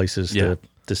those places Yeah.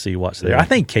 to see what's there. I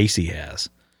think Casey has.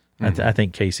 I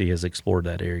think Casey has explored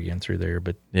that area and through there,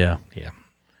 but Yeah. yeah.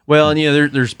 Well, and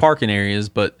there's parking areas,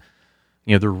 but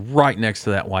they're right next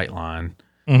to that white line.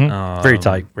 Very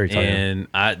tight, very tight. And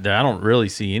I don't really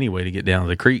see any way to get down to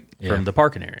the creek from the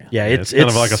parking area. Yeah, It's kind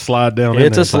of like a slide down. in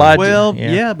It's there a slide. Well,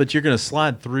 Yeah. yeah, but you're going to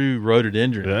slide through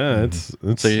rhododendron. Yeah, it's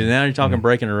So now you're talking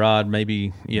breaking a rod,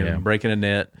 maybe Yeah. breaking a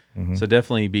net. So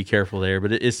definitely be careful there.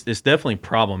 But it's definitely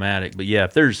problematic. But yeah,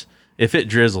 if it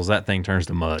drizzles, that thing turns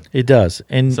to mud. It does,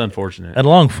 and It's unfortunate. and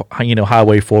along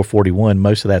Highway 441,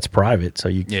 most of that's private, so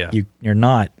Yeah. you're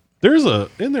not.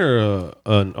 Isn't there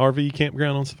an RV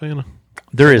campground on Savannah?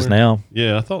 There is now.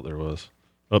 Yeah, I thought there was.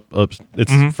 Up.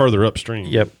 It's further upstream.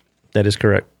 Yep, that is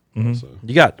correct. So.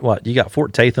 You got what? You got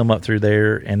Fort Tatham up through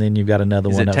there, and then you've got another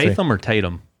Is one it up there. Tatham or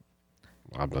Tatum?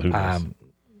 Who knows?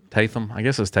 Tatham? I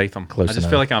guess it's Tatham. Close I just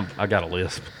enough. feel like I got a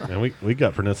lisp. Man, we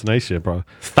got pronunciation probably.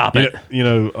 Stop it.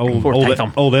 Fort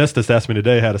Tatham. Old Estes asked me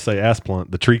today how to say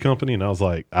Asplund, the tree company, and I was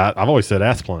like, I've always said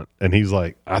Asplund, and he's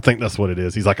like, I think that's what it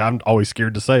is. He's like, I'm always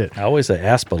scared to say it, I always say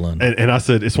Aspelin. and I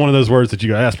said it's one of those words that you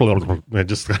go Asplund, and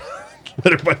just let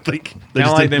everybody think. They Kind of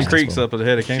just like think- them creeks up at the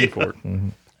head of Caney Fort.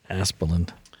 Aspelin.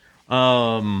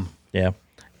 Yeah.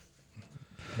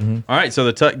 All right, so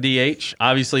the Tuck DH,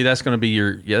 obviously that's going to be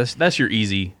that's your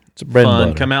easy, It's bread and fun.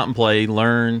 butter. Come out and play,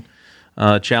 learn,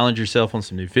 challenge yourself on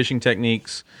some new fishing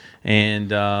techniques,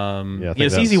 and I think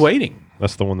it's easy waiting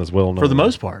That's the one that's well known for the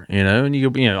most part, and you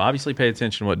obviously pay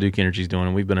attention to what Duke Energy's doing,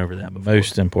 and we've been over that before.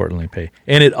 Most importantly, pay.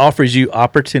 And it offers you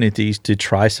opportunities to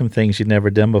try some things you've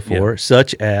never done before,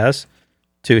 such as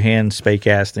two-hand spay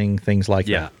casting, things like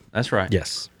Yeah, that. that's right.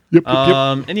 Yes. Yep.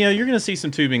 And you're going to see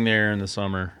some tubing there in the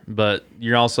summer, but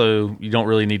you don't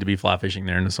really need to be fly fishing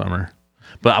there in the summer.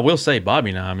 But I will say, Bobby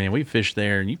and I, we fished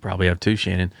there, and you probably have too,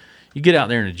 Shannon. You get out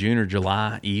there in a June or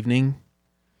July evening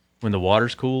when the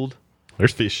water's cooled,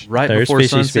 There's fish. right There's before fishies,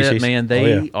 sunset, fishies. man, Oh,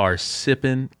 they yeah. are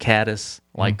sipping caddis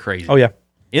like crazy. Oh, yeah.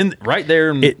 Right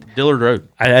there in Dillard Road.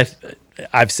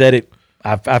 I've said it.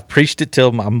 I've preached it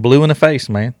till I'm blue in the face,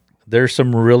 man. There's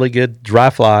some really good dry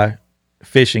fly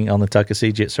fishing on the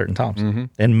Tuckasegee at certain times,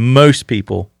 and most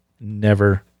people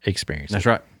never experience That's it.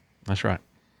 right. That's right.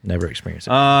 Never experience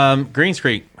it. Greens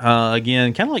Creek,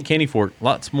 again, kind of like Caney Fork,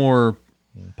 lots more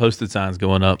posted signs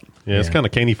going up. Yeah, it's kind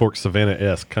of Caney Fork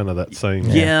Savannah-esque, kind of that same.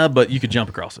 Yeah, but you could jump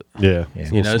across it. Yeah.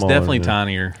 It's definitely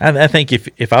tinier. I think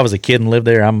if I was a kid and lived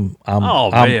there, I'm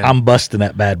man. I'm busting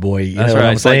that bad boy. You That's know what right.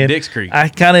 I'm It's like saying? Dix Creek. I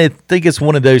kind of think it's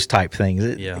one of those type things.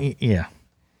 Yeah. Yeah.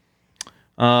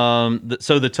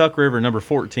 So the Tuck River, number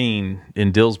 14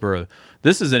 in Dillsboro.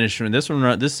 This is an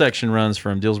instrument. This section runs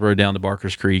from Dillsboro down to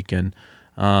Barker's Creek, and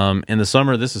in the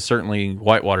summer, this is certainly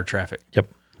whitewater traffic. Yep.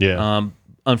 Yeah.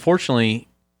 Unfortunately,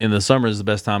 in the summer is the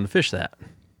best time to fish that.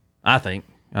 I think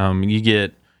you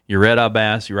get your red-eye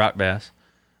bass, your rock bass.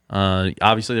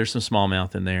 Obviously, there's some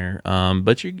smallmouth in there,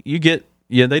 but you get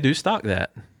they do stock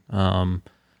that. And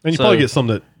you probably get some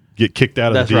that get kicked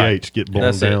out of the DH, get blown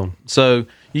That's down. it. So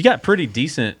you got pretty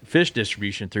decent fish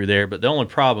distribution through there, but the only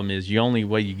problem is the only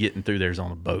way you getting through there is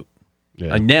on a boat.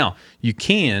 Yeah. Now you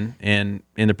can, and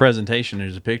in the presentation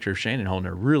there's a picture of Shannon holding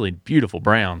a really beautiful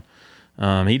brown.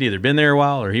 He'd either been there a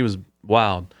while or he was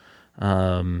wild,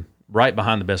 right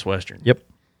behind the Best Western. Yep.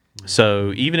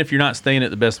 So even if you're not staying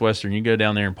at the Best Western, you go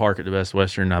down there and park at the Best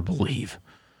Western, I believe.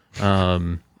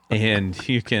 And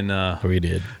you can. We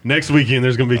did. Next weekend,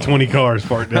 there's going to be 20 cars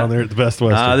parked down there at the Best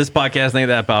Western. This podcast ain't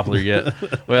that popular yet.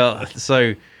 Well,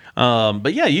 so,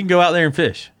 but yeah, you can go out there and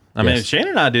fish. I mean,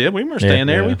 Shannon and I did. We were staying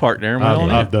there. Yeah. We parked there and went on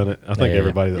in. I've done it. I think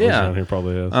everybody that lives Yeah. down here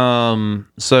probably has.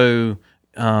 So,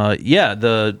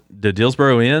 the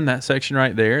Dillsboro Inn, that section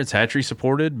right there, it's hatchery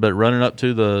supported, but running up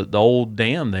to the old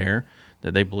dam there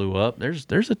that they blew up,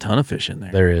 there's a ton of fish in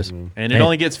there. There is. And it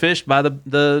only gets fished by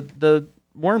the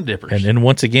worm dippers. And then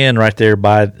once again, right there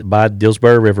by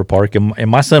Dillsboro River Park, and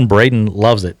my son Braden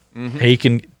loves it.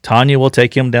 Tanya will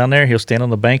take him down there. He'll stand on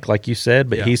the bank like you said,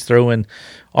 but he's throwing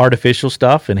artificial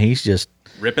stuff, and he's just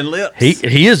ripping lips.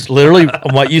 He is literally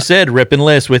what you said, ripping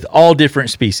lips with all different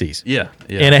species. Yeah.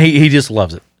 And he just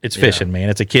loves it. It's fishing, man.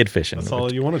 It's a kid fishing. That's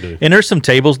all you want to do. And there's some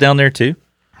tables down there too.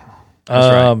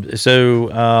 That's right.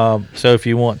 So if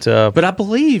you want to, But I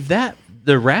believe that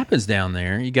the rapids down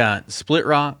there, you got Split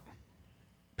Rock,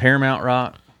 Paramount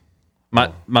Rock.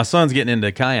 My son's getting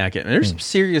into kayaking. There's some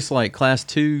serious like class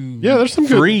 2. Yeah, there's some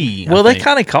good- 3. well, they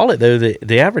kind of call it though.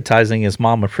 The advertising is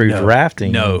mom approved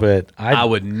rafting. No, but I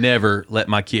would never let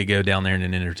my kid go down there in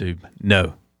an inner tube.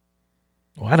 No.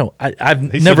 Well, I've He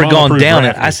said never mom gone approved down it.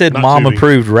 rafting, I said not mom tubing.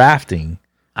 approved rafting.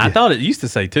 I thought it used to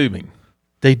say tubing.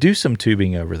 They do some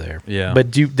tubing over there. Yeah.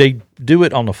 But they do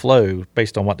it on the flow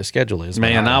based on what the schedule is.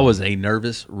 Man, But I was a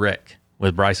nervous wreck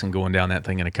with Bryson going down that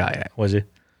thing in a kayak. Was you?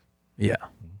 Yeah.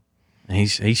 And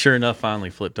he sure enough finally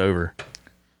flipped over.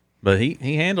 But he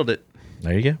handled it.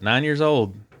 There you go. 9 years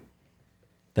old.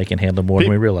 They can handle more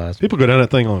than we realize. People go down that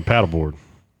thing on a paddleboard.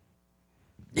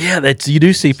 Yeah, you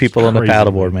do see people on the crazy,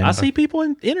 paddleboard, man. I see people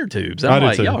in inner tubes. I I'm do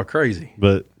like, too. y'all are crazy.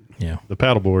 But Yeah. the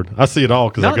paddleboard, I see it all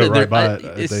because I go right by it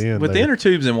at it's- the end. with the there. inner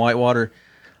tubes in whitewater,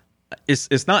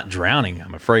 it's not drowning.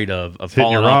 I'm afraid of hitting your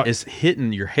falling off. rock. It's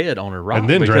hitting your head on a rock And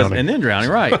then drowning. and then drowning.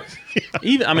 Right.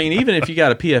 Even if you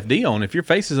got a PFD on, if your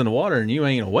face is in the water and you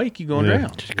ain't awake, you going to Yeah.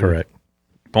 drown. Correct.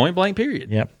 Point blank.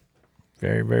 Period. Yep.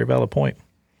 Very, very valid point.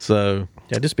 So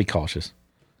Yeah, just be cautious.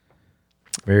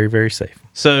 Very, very safe.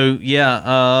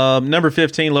 number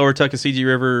 15, Lower Tuckasegee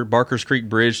River, Barkers Creek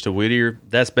Bridge to Whittier.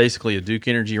 That's basically a Duke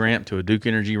Energy ramp to a Duke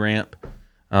Energy ramp.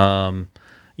 It's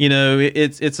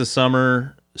a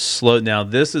summer slow. Now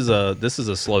this is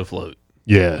a slow float.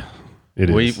 Yeah, it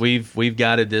is. We've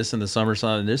guided this in the summer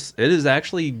sun. It is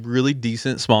actually really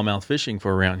decent smallmouth fishing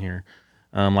for around here.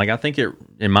 I think it,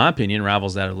 in my opinion,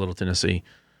 rivals that of Little Tennessee.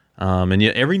 And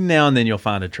every now and then you'll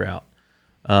find a trout.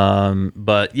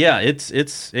 But yeah,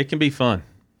 it can be fun.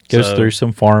 Goes So, through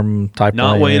some farm type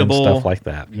not land, wadeable, stuff like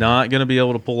that. Not going to be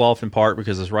able to pull off in park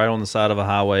because it's right on the side of a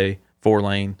highway,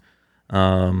 4-lane.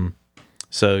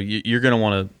 So you're going to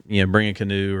want to bring a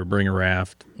canoe or bring a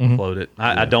raft, float it.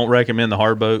 I don't recommend the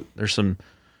hard boat. There's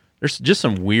just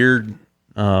some weird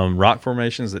rock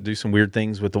formations that do some weird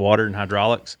things with the water and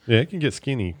hydraulics. Yeah, it can get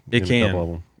skinny. It in a can. couple of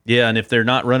them. Yeah, and if they're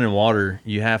not running water,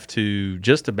 you have to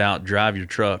just about drive your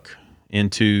truck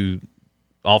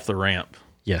off the ramp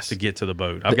Yes. to get to the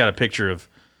boat. I've got a picture of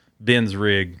Ben's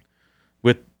rig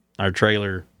with our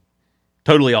trailer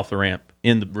totally off the ramp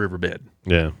in the riverbed.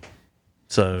 Yeah. That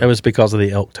So was because of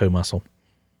the elk toe muscle.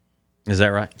 is that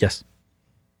right? Yes.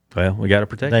 Well, we got to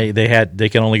protect them. They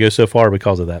can only go so far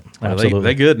because of that. Well, Absolutely.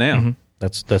 they good now.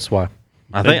 That's why.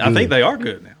 I They think good. they are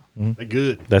good now. They're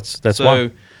good. That's So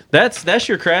why. that's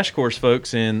your crash course,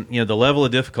 folks, in the level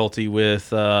of difficulty with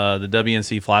the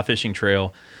WNC fly fishing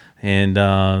trail. And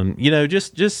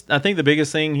just I think the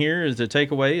biggest thing here is the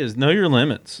takeaway is know your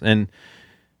limits. And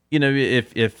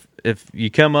if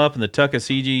you come up and the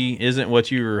Tuckasegee isn't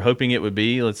what you were hoping it would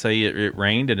be, let's say it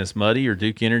rained and it's muddy, or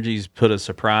Duke Energy's put a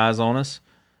surprise on us,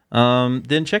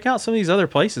 then check out some of these other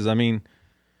places. I mean,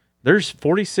 there's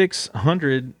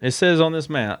 4,600. It says on this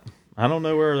map. I don't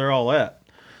know where they're all at,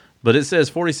 but it says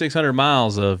 4,600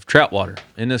 miles of trout water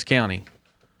in this county,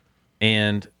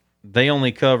 and they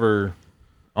only cover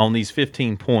on these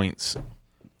 15 points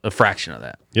a fraction of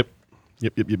that. Yep.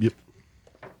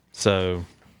 So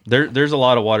there's a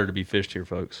lot of water to be fished here,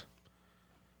 folks.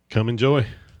 Come enjoy.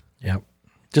 Yeah.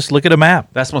 Just look at a map.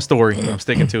 That's my story. I'm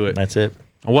sticking to it. That's it.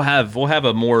 We'll have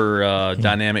a more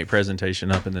dynamic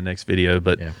presentation up in the next video,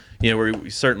 but Yeah. we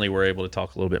certainly were able to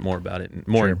talk a little bit more about it,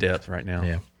 more in depth right now.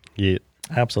 Yeah. Yeah.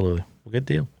 Absolutely. Well, good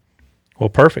deal. Well,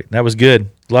 perfect. That was good.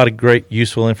 A lot of great,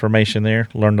 useful information there.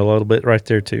 Learned a little bit right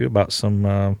there, too, about some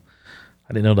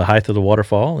I didn't know the height of the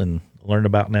waterfall, and learned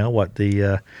about now what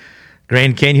the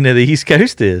Grand Canyon of the East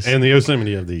Coast is. And the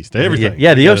Yosemite of the East. Everything.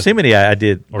 Yeah, the Yosemite I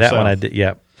did. Or That south. one I did,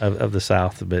 yeah, of the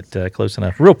South, but close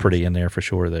enough. Real pretty in there for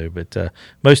sure, though. But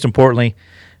most importantly,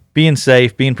 being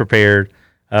safe, being prepared.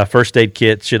 First aid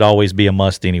kit should always be a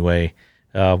must anyway.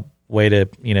 Way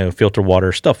to, filter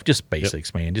water, stuff, just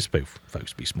basics, man. Just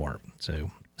folks be smart.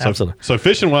 So absolutely. So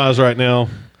fishing wise, right now,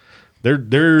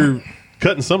 they're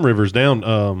cutting some rivers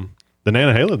down. The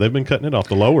Nantahala, they've been cutting it off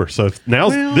the lower. So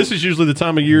this is usually the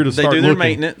time of year to They start do their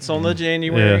looking. maintenance on the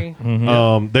January.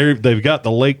 Yeah. They've got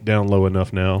the lake down low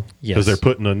enough now because Yes. they're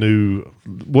putting a new,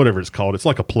 whatever it's called. It's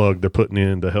like a plug they're putting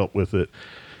in to help with it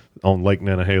on Lake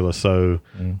Nantahala. So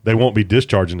they won't be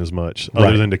discharging as much other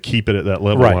Right. than to keep it at that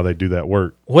level Right. while they do that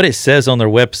work. What it says on their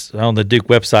on the Duke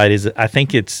website is, I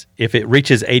think it's, if it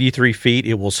reaches 83 feet,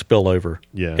 it will spill over.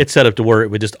 Yeah. It's set up to where it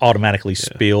would just automatically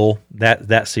spill.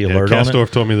 That's the Yeah, alert on it.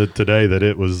 Castorf told me that today that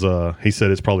it was, he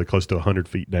said it's probably close to 100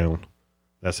 feet down.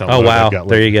 That's how Oh, low wow. they've got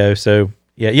There you go. So,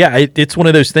 it's one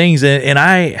of those things. And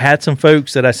I had some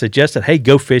folks that I suggested, hey,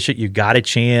 go fish it. You got a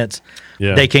chance.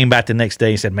 Yeah. They came back the next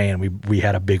day and said, man, we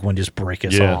had a big one just break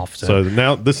us off. So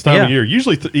now this time Yeah. of year,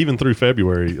 usually even through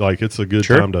February, like it's a good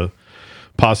Sure. time to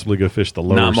possibly go fish the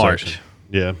lower Not March. section.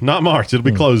 Yeah, not March. It'll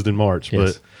be closed in March,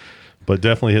 Yes. but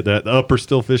definitely hit that. The upper's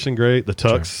still fishing great. The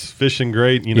tuck's fishing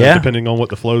great. Yeah. Depending on what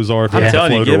the flows are. If I'm it's a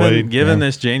telling you, floater weight. given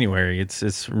this January,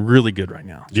 it's really good right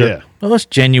now. Yeah. Well, it's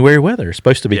January weather. It's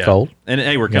supposed to be Yeah. cold. And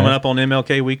hey, we're coming Yeah. up on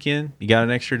MLK weekend. You got an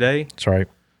extra day? That's right.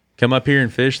 Come up here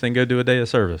and fish, then go do a day of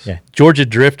service. Yeah, Georgia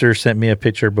Drifter sent me a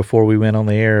picture before we went on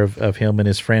the air of him and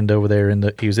his friend over there.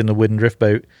 He was in the wooden drift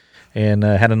boat and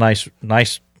had a nice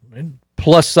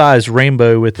plus size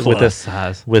rainbow with Plus a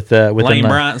size. with Lane a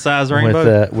Bryant size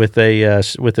rainbow. with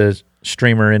a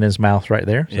streamer in his mouth right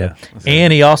there. So. Yeah,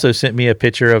 and he also sent me a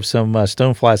picture of some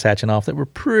stoneflies hatching off that were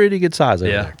pretty good size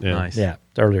over Yeah, there. Yeah. nice. Yeah,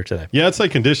 earlier today. Yeah, I'd say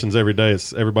conditions every day.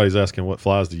 It's everybody's asking what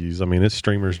flies to use. I mean, it's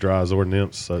streamers, dries, or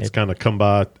nymphs. So it's kind of come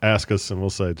by, ask us, and we'll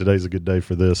say today's a good day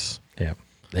for this. Yeah,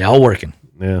 they all working.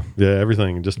 Yeah,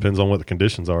 everything. It just depends on what the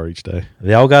conditions are each day.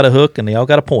 They all got a hook and they all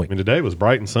got a I point. mean, today was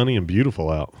bright and sunny and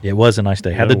beautiful out. It was a nice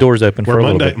day. Had Yeah, the doors open for where a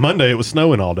little bit. Monday it was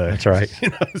snowing all day. That's right.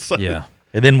 So, Yeah.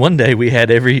 And then one day we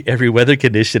had every weather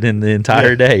condition in the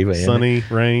entire day, man. sunny,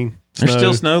 rain, There's snow.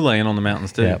 still snow laying on the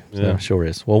mountains, too. Yeah, Yeah. sure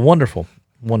is. Well, wonderful.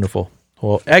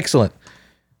 Well, excellent.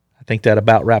 I think that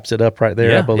about wraps it up right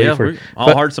there. I believe.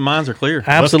 All hearts and minds are clear.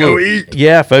 Absolutely. Let's go eat.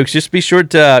 Yeah, folks. Just be sure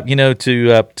to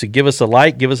to give us a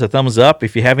like, give us a thumbs up.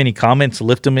 If you have any comments,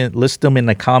 list them in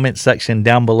the comment section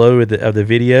down below of the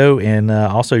video, and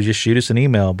also just shoot us an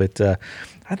email. But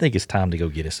I think it's time to go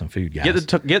get us some food, guys.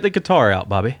 Get the guitar out,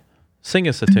 Bobby. Sing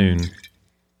us a tune.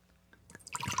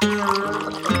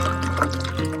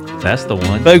 That's the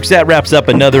one. Folks, that wraps up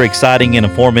another exciting and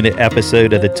informative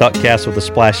episode of the Tuckcast with a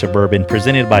Splash of Bourbon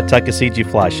presented by Tuckasegee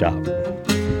Fly Shop.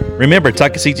 Remember,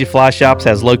 Tuckasegee Fly Shops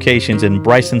has locations in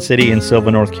Bryson City and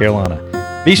Sylva, North Carolina.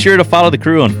 Be sure to follow the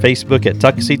crew on Facebook at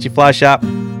Tuckasegee Fly Shop,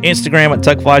 Instagram at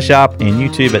Tuck Fly Shop, and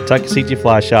YouTube at Tuckasegee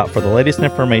Fly Shop for the latest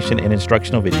information and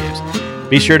instructional videos.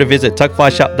 Be sure to visit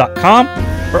tuckflyshop.com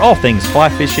for all things fly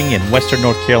fishing in Western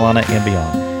North Carolina and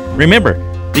beyond. Remember,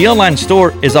 the online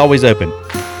store is always open.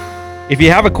 If you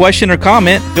have a question or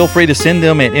comment, feel free to send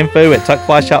them at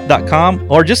info@tuckflyshop.com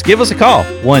or just give us a call,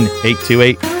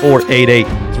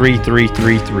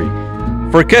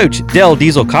 1-828-488-3333. For Coach Dell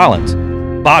Diesel Collins,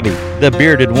 Bobby, the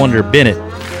Bearded Wonder Bennett,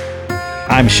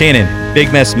 I'm Shannon,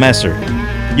 Big Mess Messer.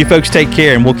 You folks take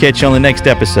care, and we'll catch you on the next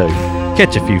episode.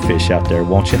 Catch a few fish out there,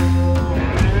 won't you?